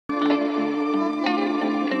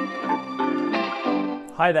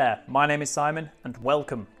Hi there, my name is Simon and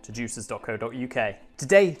welcome to Juicers.co.uk.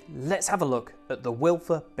 Today, let's have a look at the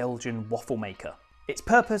Wilfa Belgian Waffle Maker. Its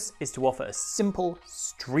purpose is to offer a simple,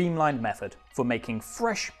 streamlined method for making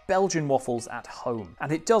fresh Belgian waffles at home,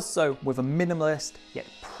 and it does so with a minimalist yet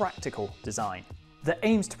practical design that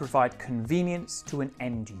aims to provide convenience to an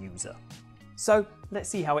end user. So let's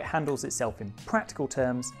see how it handles itself in practical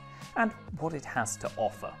terms and what it has to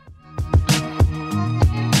offer.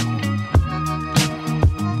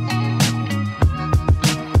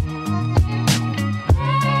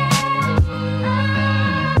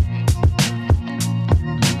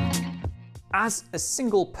 As a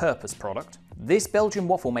single-purpose product, this Belgian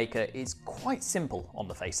waffle maker is quite simple on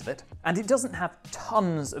the face of it, and it doesn't have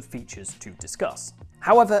tons of features to discuss.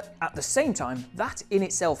 However, at the same time, that in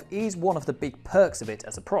itself is one of the big perks of it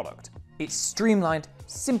as a product. It's streamlined,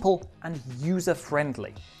 simple, and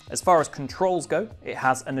user-friendly. As far as controls go, it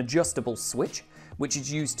has an adjustable switch, which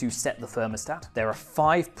is used to set the thermostat. There are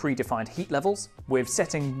 5 predefined heat levels, with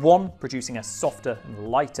setting 1 producing a softer and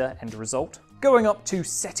lighter end result, going up to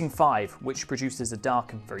setting 5, which produces a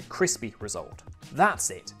dark and very crispy result.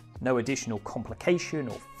 That's it. No additional complication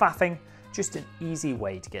or faffing, just an easy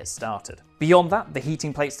way to get started. Beyond that, the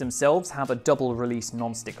heating plates themselves have a double release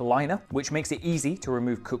non-stick liner, which makes it easy to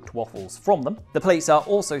remove cooked waffles from them. The plates are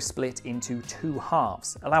also split into 2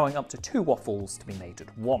 halves, allowing up to 2 waffles to be made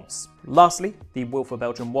at once. Lastly, the Wilfa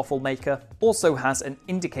Belgian Waffle Maker also has an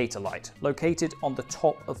indicator light located on the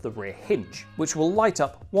top of the rear hinge, which will light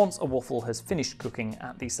up once a waffle has finished cooking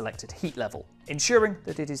at the selected heat level, ensuring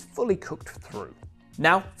that it is fully cooked through.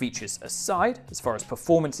 Now, features aside, as far as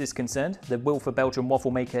performance is concerned, the Wilfa Belgian Waffle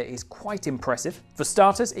Maker is quite impressive. For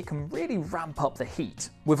starters, it can really ramp up the heat,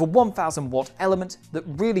 with a 1000 watt element that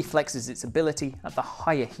really flexes its ability at the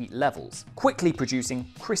higher heat levels, quickly producing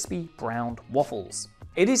crispy browned waffles.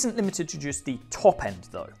 It isn't limited to just the top end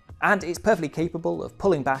though, and it's perfectly capable of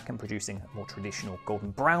pulling back and producing a more traditional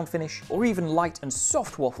golden brown finish, or even light and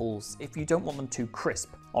soft waffles if you don't want them too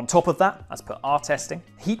crisp. On top of that, as per our testing,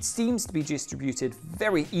 heat seems to be distributed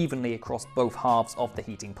very evenly across both halves of the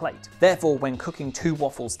heating plate. Therefore, when cooking 2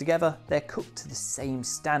 waffles together, they're cooked to the same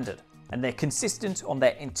standard, and they're consistent on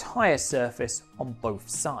their entire surface on both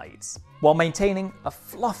sides, while maintaining a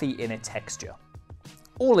fluffy inner texture.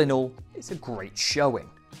 All in all, it's a great showing.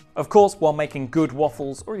 Of course, while making good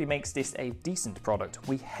waffles already makes this a decent product,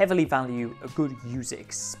 we heavily value a good user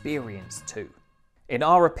experience too. In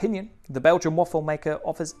our opinion, the Belgian Waffle Maker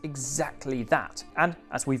offers exactly that, and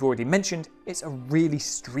as we've already mentioned, it's a really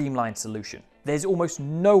streamlined solution. There's almost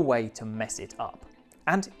no way to mess it up.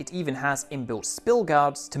 And it even has inbuilt spill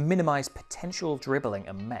guards to minimize potential dribbling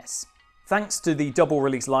and mess. Thanks to the double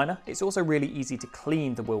release liner, it's also really easy to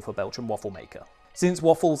clean the Wilfa Belgian Waffle Maker. Since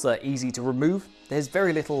waffles are easy to remove, there's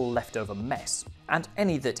very little leftover mess, and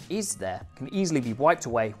any that is there can easily be wiped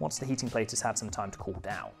away once the heating plate has had some time to cool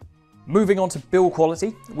down. Moving on to build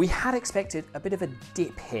quality, we had expected a bit of a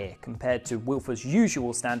dip here compared to Wilfa's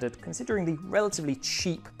usual standard, considering the relatively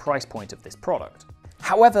cheap price point of this product.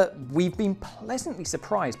 However, we've been pleasantly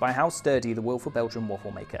surprised by how sturdy the Wilfa Belgian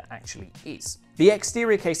Waffle Maker actually is. The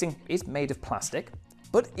exterior casing is made of plastic,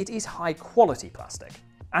 but it is high quality plastic,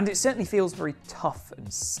 and it certainly feels very tough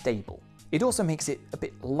and stable. It also makes it a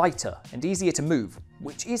bit lighter and easier to move,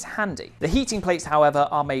 which is handy. The heating plates, however,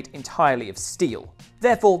 are made entirely of steel.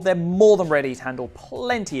 Therefore, they're more than ready to handle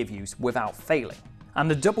plenty of use without failing. And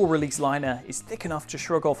the double release liner is thick enough to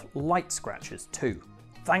shrug off light scratches too.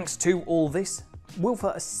 Thanks to all this,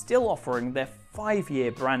 Wilfa are still offering their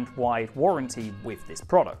 5-year brand-wide warranty with this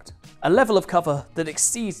product. A level of cover that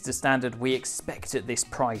exceeds the standard we expect at this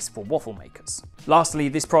price for waffle makers. Lastly,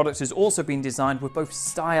 this product has also been designed with both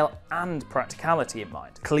style and practicality in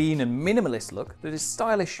mind. Clean and minimalist look that is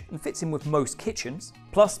stylish and fits in with most kitchens,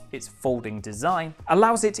 plus its folding design,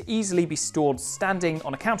 allows it to easily be stored standing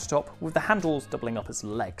on a countertop with the handles doubling up as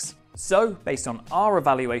legs. So, based on our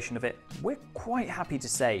evaluation of it, we're quite happy to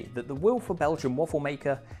say that the Wilfa Belgian Waffle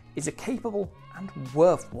Maker is a capable and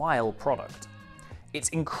worthwhile product. It's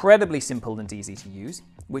incredibly simple and easy to use,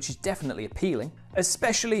 which is definitely appealing,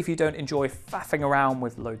 especially if you don't enjoy faffing around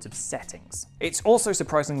with loads of settings. It's also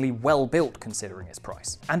surprisingly well built considering its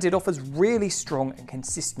price, and it offers really strong and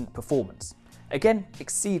consistent performance, again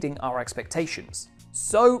exceeding our expectations.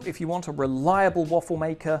 So if you want a reliable waffle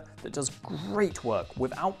maker that does great work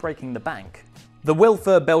without breaking the bank, the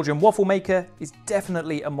Wilfa Belgian Waffle Maker is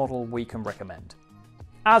definitely a model we can recommend.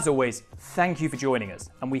 As always, thank you for joining us,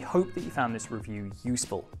 and we hope that you found this review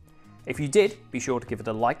useful. If you did, be sure to give it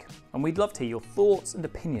a like, and we'd love to hear your thoughts and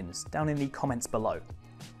opinions down in the comments below.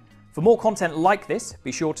 For more content like this,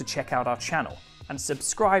 be sure to check out our channel and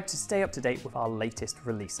subscribe to stay up to date with our latest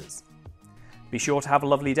releases. Be sure to have a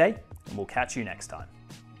lovely day, and we'll catch you next time.